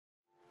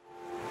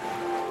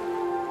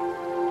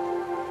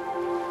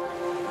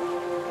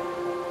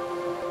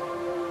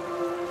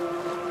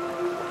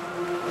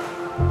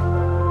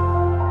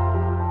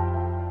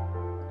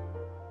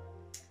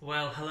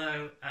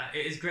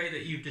great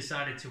that you've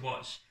decided to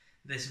watch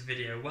this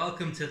video.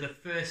 Welcome to the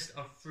first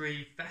of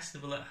 3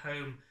 Festival at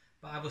Home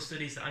Bible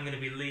studies that I'm going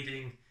to be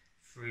leading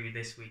through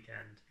this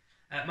weekend.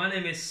 My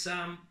name is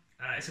Sam.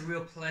 It's a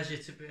real pleasure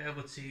to be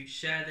able to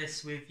share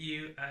this with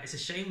you. It's a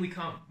shame we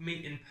can't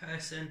meet in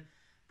person,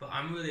 but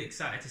I'm really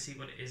excited to see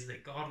what it is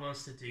that God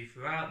wants to do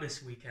throughout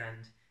this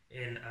weekend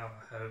in our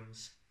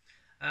homes.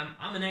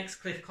 I'm an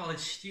ex-Cliff College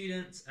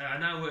student. I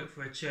now work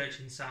for a church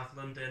in South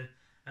London,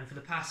 and for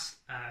the past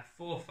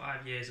 4 or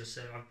 5 years or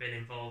so I've been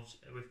involved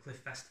with Cliff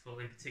Festival,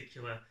 in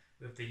particular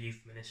with the youth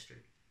ministry.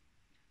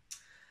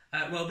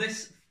 Well,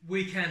 this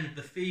weekend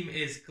the theme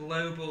is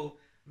Global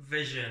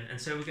Vision, and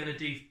so we're going to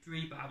do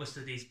 3 Bible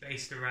studies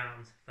based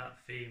around that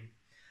theme.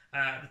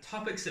 The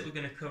topics that we're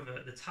going to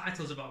cover, the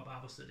titles of our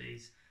Bible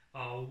studies,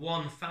 are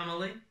One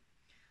Family,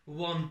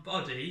 One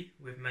Body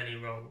with Many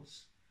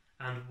Roles,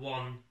 and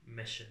One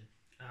Mission.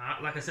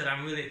 Like I said,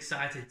 I'm really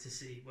excited to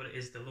see what it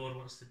is the Lord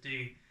wants to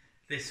do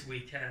this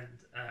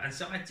weekend. And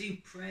so I do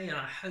pray and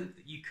I hope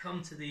that you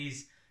come to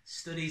these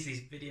studies, these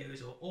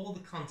videos, or all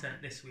the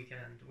content this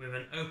weekend with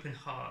an open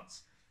heart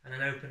and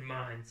an open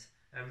mind,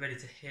 and ready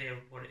to hear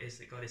what it is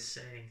that God is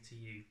saying to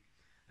you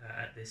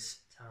at this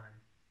time.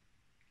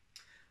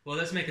 Well,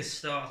 let's make a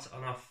start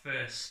on our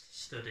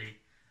first study,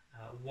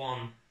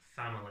 One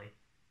Family.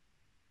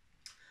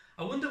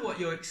 I wonder what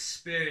your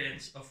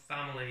experience of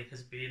family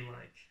has been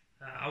like.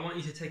 I want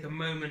you to take a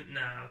moment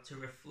now to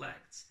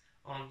reflect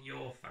on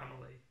your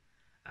family.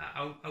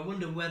 I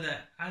wonder whether,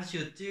 as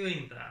you're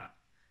doing that,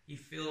 you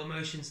feel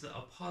emotions that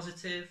are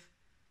positive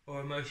or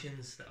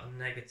emotions that are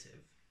negative.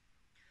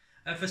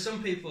 For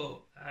some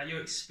people, your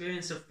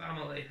experience of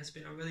family has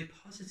been a really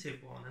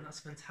positive one, and that's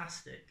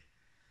fantastic.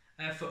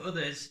 For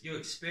others, your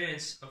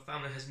experience of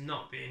family has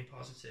not been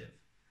positive.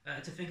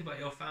 To think about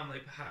your family,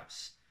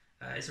 perhaps,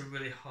 is a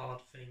really hard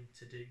thing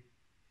to do.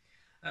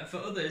 For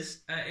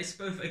others, it's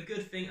both a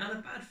good thing and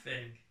a bad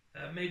thing.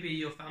 Maybe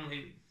your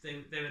family,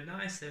 they were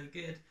nice, they were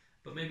good,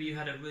 but maybe you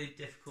had a really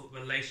difficult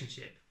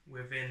relationship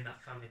within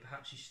that family.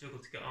 Perhaps you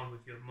struggled to get on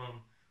with your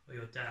mum or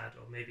your dad,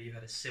 or maybe you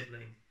had a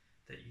sibling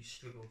that you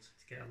struggled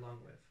to get along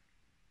with.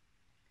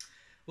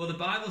 Well, the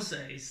Bible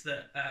says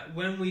that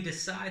when we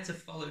decide to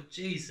follow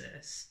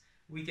Jesus,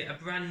 we get a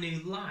brand new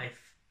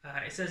life.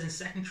 It says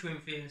in 2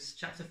 Corinthians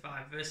chapter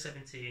 5, verse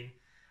 17,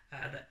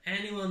 that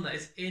anyone that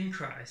is in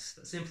Christ,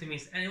 that simply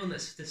means anyone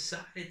that's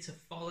decided to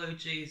follow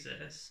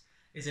Jesus,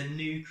 is a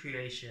new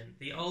creation.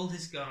 The old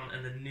has gone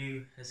and the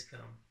new has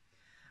come.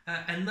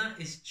 And that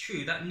is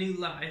true. That new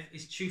life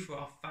is true for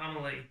our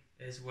family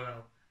as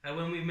well.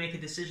 When we make a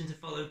decision to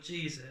follow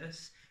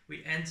Jesus,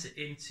 we enter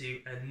into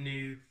a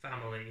new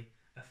family,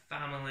 a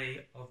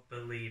family of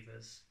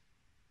believers,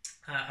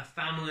 a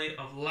family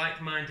of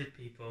like-minded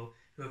people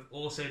who have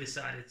also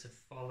decided to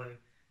follow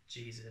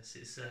Jesus.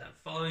 It's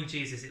following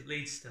Jesus, it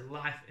leads to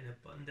life in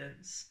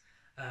abundance,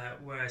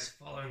 whereas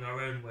following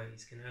our own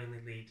ways can only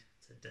lead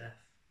to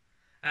death.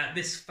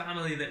 This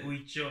family that we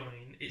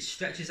join, it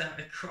stretches out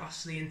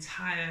across the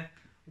entire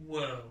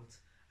world.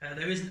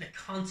 There isn't a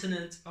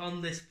continent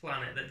on this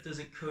planet that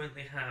doesn't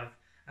currently have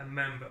a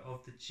member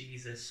of the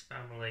Jesus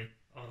family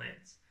on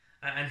it.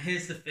 And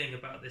here's the thing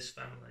about this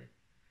family.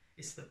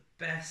 It's the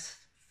best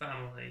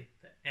family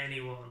that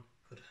anyone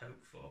could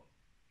hope for.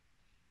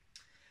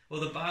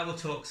 Well, the Bible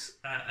talks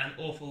an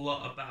awful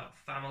lot about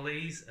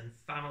families and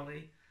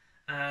family.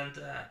 And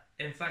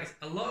in fact,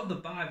 a lot of the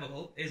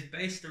Bible is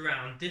based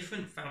around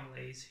different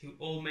families who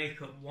all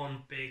make up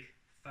one big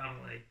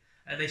family.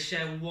 They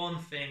share one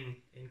thing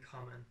in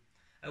common.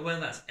 Whether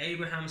that's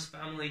Abraham's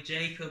family,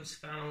 Jacob's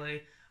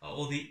family,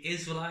 or the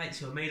Israelites,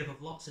 who are made up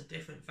of lots of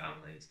different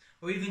families,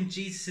 or even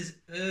Jesus'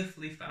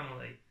 earthly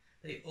family,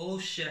 they all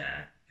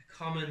share a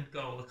common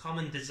goal, a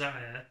common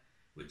desire,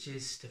 which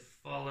is to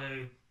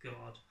follow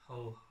God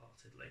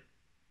wholeheartedly.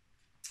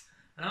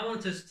 And I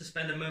want us to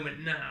spend a moment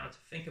now to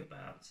think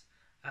about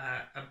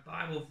a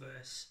Bible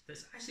verse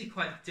that's actually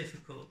quite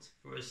difficult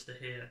for us to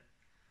hear.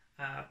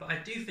 But I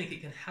do think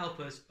it can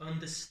help us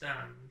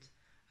understand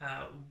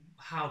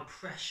how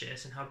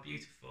precious and how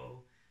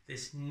beautiful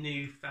this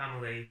new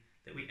family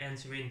that we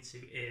enter into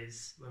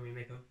is when we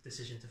make a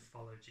decision to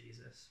follow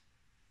Jesus.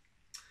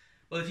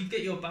 Well, if you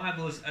get your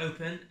Bibles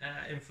open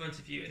in front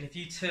of you, and if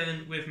you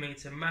turn with me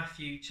to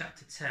Matthew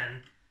chapter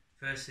 10,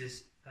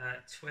 verses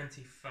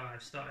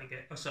 35, starting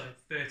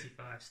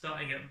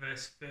at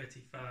verse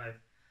 35.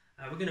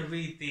 We're going to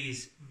read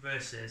these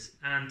verses,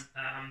 and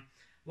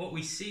what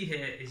we see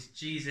here is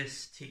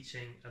Jesus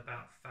teaching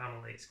about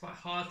family. It's quite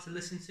hard to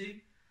listen to,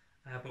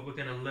 but we're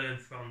going to learn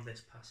from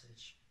this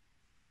passage.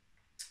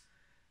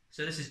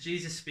 So this is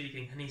Jesus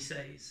speaking, and he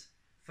says,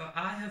 "For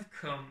I have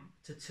come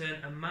to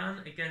turn a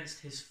man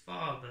against his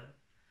father,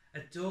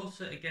 a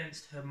daughter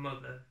against her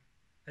mother,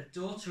 a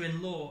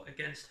daughter-in-law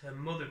against her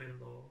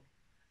mother-in-law.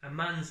 A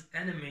man's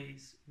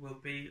enemies will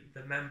be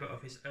the member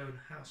of his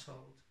own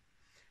household.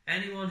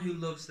 Anyone who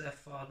loves their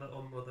father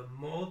or mother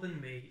more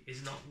than me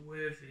is not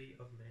worthy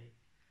of me.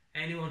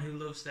 Anyone who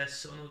loves their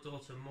son or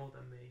daughter more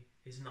than me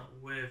is not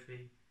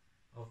worthy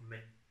of me."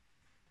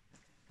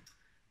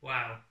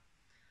 Wow.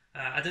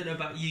 I don't know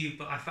about you,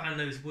 but I find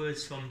those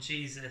words from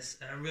Jesus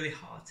really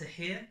hard to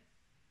hear.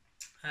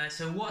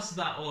 So what's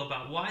that all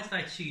about? Why did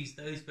I choose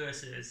those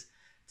verses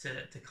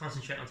to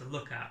concentrate on, to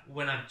look at,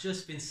 when I've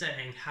just been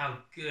saying how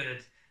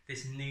good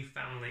this new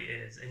family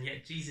is? And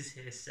yet Jesus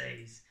here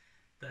says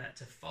that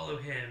to follow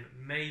him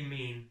may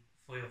mean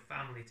for your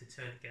family to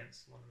turn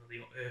against one another,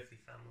 your earthly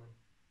family.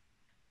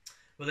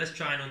 Well, let's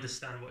try and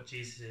understand what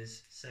Jesus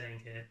is saying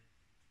here.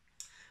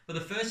 But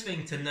the first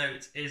thing to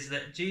note is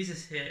that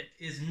Jesus here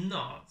is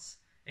not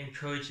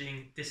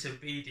encouraging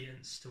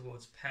disobedience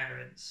towards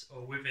parents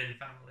or within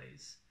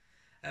families,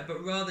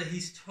 but rather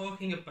he's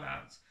talking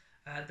about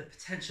the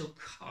potential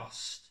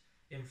cost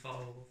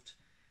involved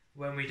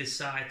when we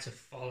decide to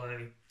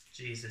follow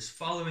Jesus.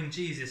 Following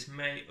Jesus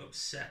may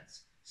upset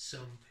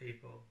some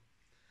people.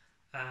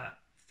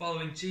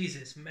 Following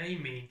Jesus may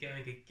mean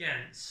going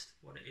against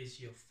what it is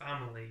your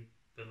family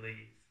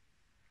believe.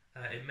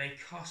 It may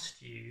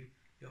cost you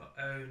your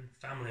own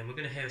family. And we're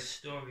going to hear a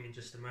story in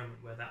just a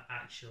moment where that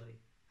actually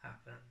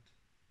happened.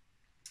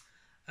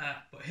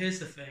 But here's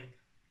the thing.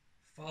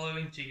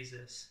 Following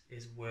Jesus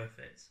is worth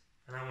it.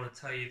 And I want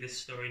to tell you this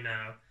story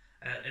now.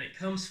 And it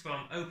comes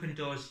from Open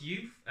Doors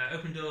Youth.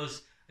 Open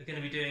Doors are going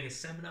to be doing a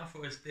seminar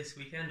for us this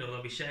weekend, or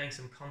they'll be sharing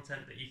some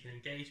content that you can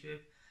engage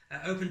with.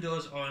 Open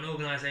Doors are an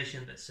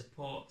organisation that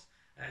support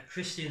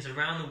Christians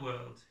around the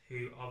world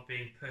who are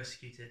being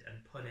persecuted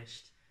and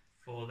punished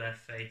for their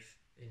faith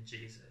in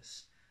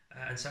Jesus.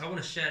 And so I want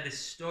to share this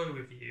story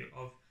with you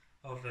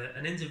of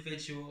an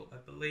individual,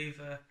 a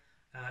believer,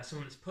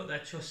 someone that's put their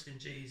trust in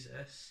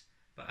Jesus,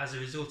 but as a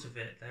result of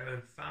it, their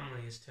own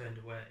family has turned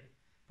away.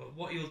 But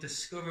what you'll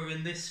discover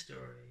in this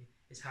story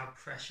is how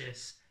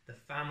precious the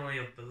family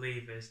of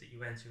believers that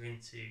you enter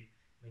into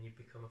when you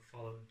become a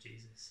follower of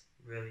Jesus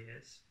really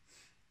is.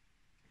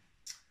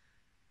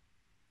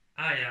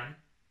 Ayan,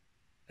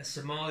 a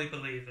Somali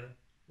believer,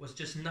 was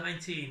just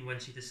 19 when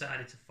she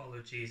decided to follow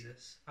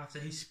Jesus after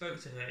he spoke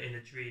to her in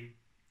a dream.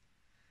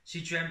 She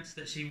dreamt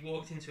that she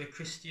walked into a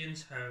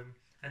Christian's home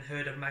and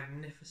heard a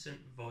magnificent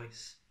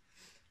voice.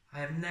 "I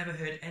have never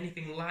heard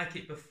anything like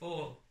it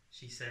before,"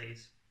 she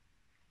says.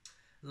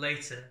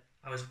 "Later,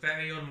 I was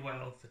very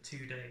unwell for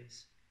 2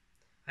 days.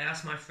 I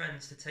asked my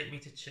friends to take me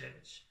to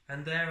church,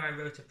 and there I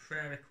wrote a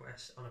prayer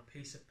request on a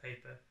piece of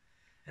paper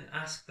and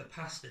asked the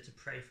pastor to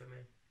pray for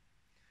me.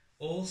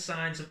 All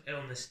signs of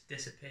illness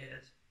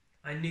disappeared.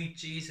 I knew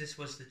Jesus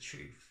was the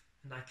truth,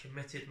 and I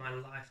committed my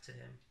life to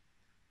him.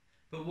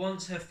 But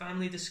once her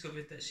family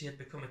discovered that she had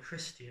become a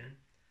Christian,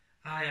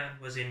 Ayan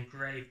was in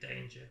grave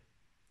danger.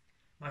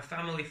 My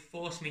family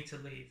forced me to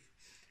leave.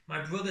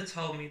 My brother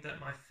told me that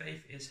my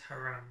faith is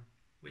haram,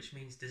 which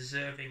means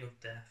deserving of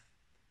death.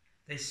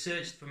 They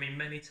searched for me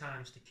many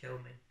times to kill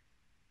me.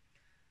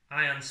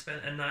 Ayan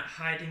spent a night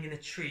hiding in a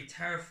tree,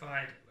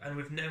 terrified and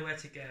with nowhere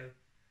to go.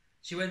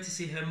 She went to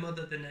see her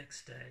mother the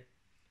next day,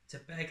 to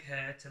beg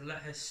her to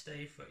let her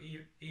stay for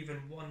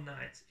even one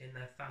night in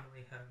their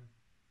family home.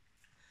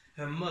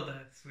 Her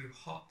mother threw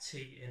hot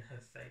tea in her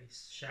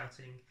face,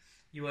 shouting,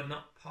 "You are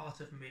not part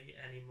of me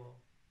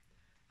anymore."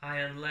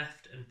 Ayan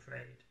left and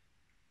prayed.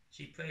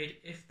 She prayed,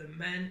 "If the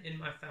men in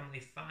my family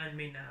find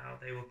me now,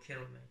 they will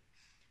kill me.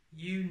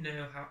 You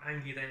know how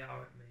angry they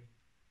are at me.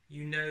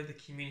 You know the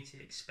community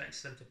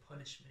expects them to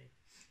punish me.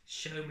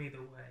 Show me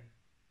the way."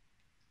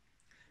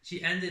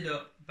 She ended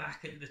up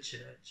back at the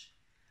church,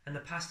 and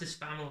the pastor's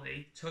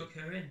family took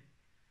her in.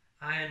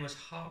 Ayan was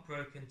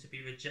heartbroken to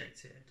be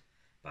rejected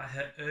by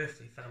her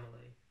earthly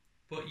family,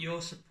 but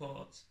your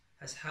support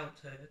has helped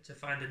her to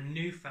find a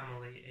new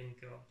family in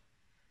God.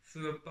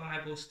 Through a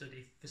Bible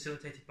study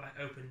facilitated by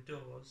Open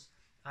Doors,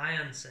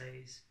 Ayan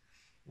says,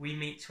 "We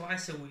meet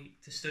twice a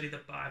week to study the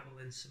Bible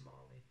in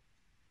Somali.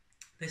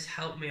 This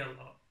helped me a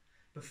lot.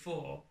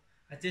 Before,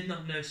 I did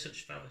not know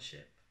such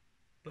fellowship,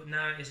 but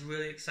now it is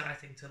really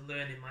exciting to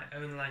learn in my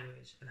own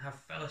language and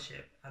have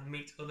fellowship and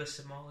meet other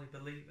Somali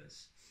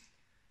believers.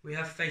 We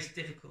have faced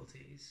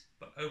difficulties,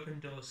 but Open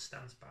Doors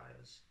stands by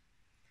us.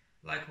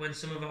 Like when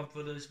some of our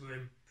brothers were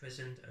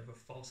imprisoned over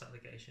false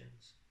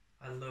allegations.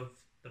 I love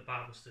the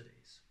Bible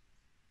studies."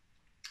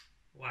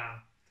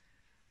 Wow.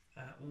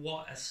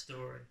 What a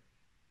story.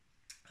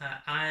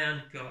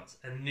 Ayan got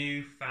a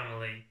new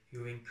family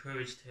who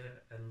encouraged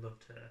her and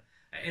loved her.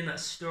 In that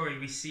story,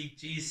 we see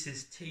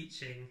Jesus'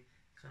 teaching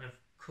kind of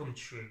come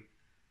true.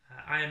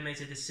 Ayan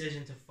made a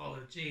decision to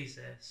follow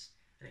Jesus,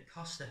 and it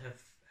cost her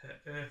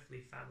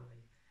earthly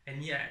family.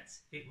 And yet,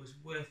 it was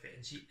worth it,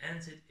 and she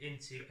entered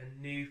into a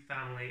new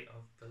family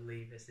of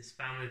believers, this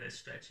family that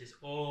stretches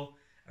all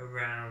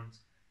around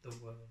the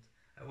world.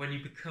 When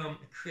you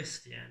become a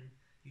Christian,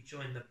 you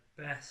join the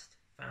best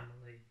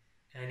family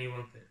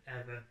anyone could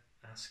ever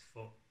ask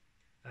for.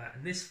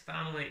 And this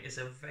family is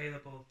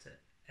available to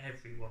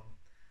everyone.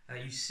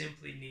 You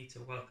simply need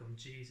to welcome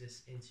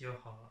Jesus into your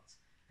heart,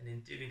 and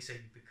in doing so, you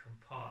become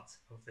part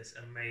of this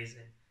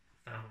amazing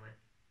family.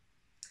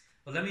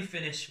 Well, let me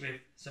finish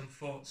with some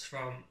thoughts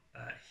from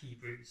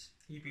Hebrews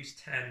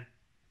 10,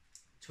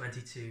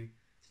 22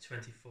 to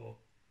 24.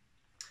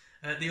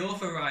 The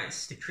author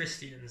writes to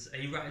Christians,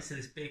 he writes to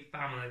this big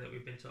family that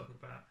we've been talking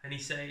about, and he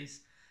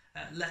says,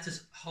 let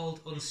us hold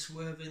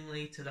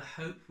unswervingly to the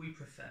hope we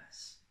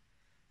profess,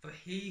 for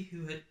he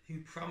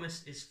who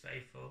promised is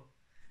faithful,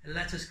 and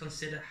let us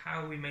consider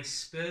how we may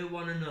spur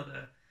one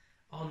another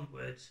on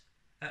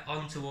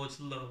towards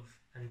love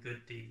and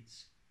good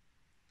deeds.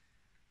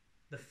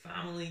 The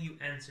family you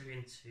enter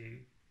into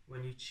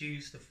when you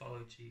choose to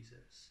follow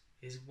Jesus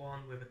is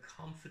one with a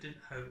confident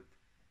hope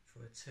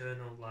for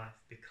eternal life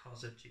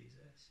because of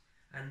Jesus.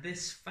 And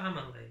this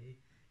family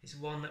is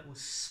one that will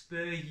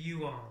spur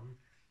you on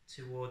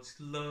towards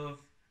love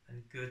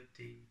and good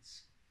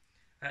deeds.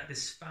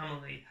 This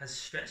family has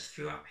stretched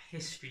throughout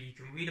history. You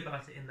can read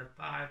about it in the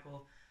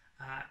Bible.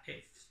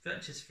 It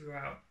stretches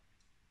throughout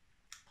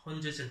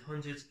hundreds and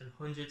hundreds and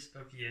hundreds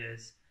of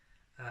years,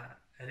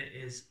 and it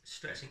is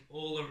stretching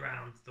all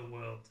around the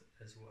world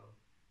as well.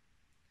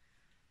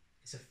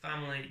 It's a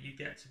family you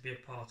get to be a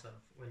part of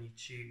when you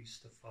choose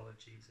to follow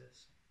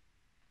Jesus.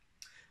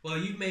 Well,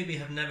 you maybe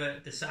have never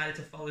decided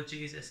to follow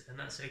Jesus, and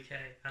that's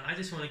okay. And I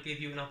just want to give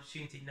you an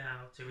opportunity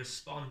now to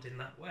respond in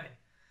that way.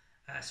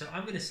 So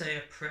I'm going to say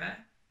a prayer,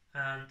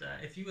 and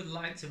if you would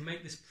like to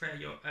make this prayer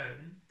your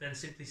own, then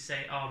simply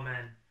say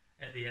Amen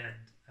at the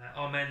end.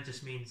 Amen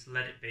just means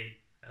let it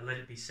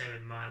be so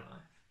in my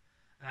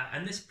life.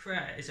 And this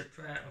prayer is a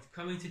prayer of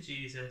coming to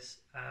Jesus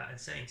and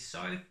saying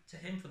sorry to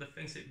him for the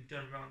things that you've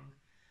done wrong,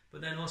 but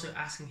then also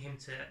asking him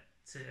to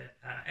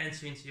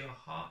enter into your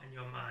heart and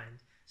your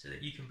mind so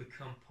that you can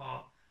become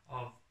part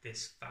of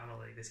this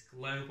family, this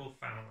global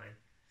family.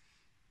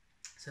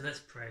 So let's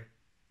pray.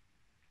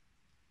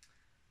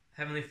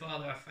 Heavenly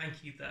Father, I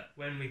thank you that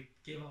when we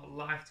give our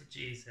life to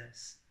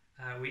Jesus,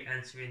 we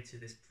enter into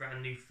this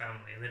brand new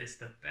family, and that it's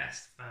the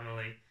best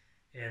family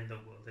in the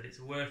world, that it's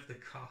worth the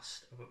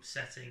cost of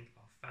upsetting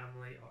our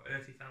family, our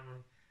earthly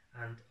family,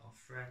 and our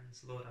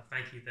friends. Lord, I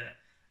thank you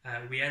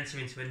that we enter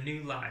into a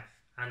new life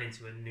and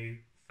into a new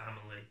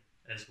family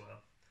as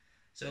well.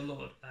 So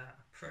Lord, I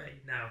pray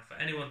now for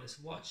anyone that's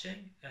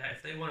watching,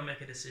 if they want to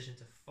make a decision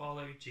to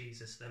follow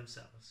Jesus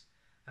themselves,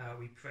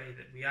 we pray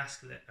that we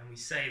ask that and we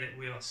say that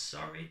we are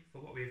sorry for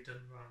what we've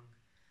done wrong,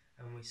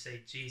 and we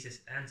say, Jesus,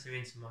 enter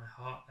into my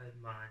heart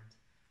and mind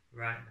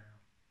right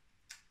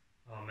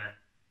now. Amen.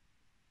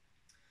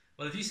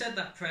 Well, if you said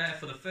that prayer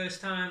for the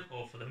first time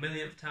or for the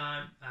millionth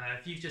time,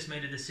 if you've just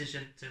made a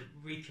decision to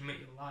recommit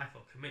your life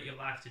or commit your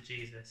life to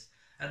Jesus,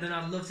 then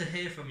I'd love to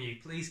hear from you.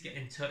 Please get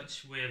in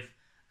touch with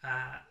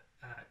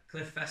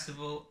Cliff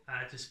Festival.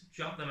 Just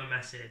drop them a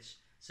message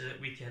so that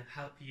we can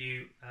help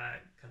you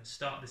kind of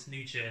start this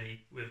new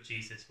journey with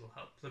Jesus. We'll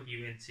help plug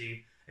you into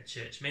a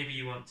church. Maybe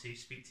you want to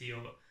speak to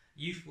your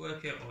youth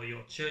worker or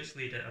your church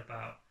leader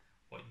about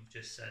what you've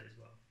just said as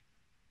well.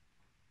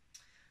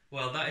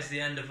 Well, that is the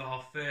end of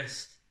our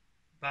first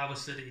Bible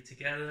study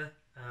together.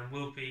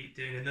 We'll be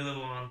doing another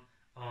one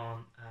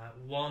on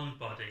one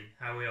body,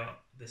 how we are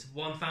this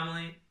one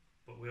family,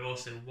 but we're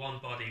also one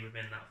body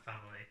within that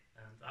family.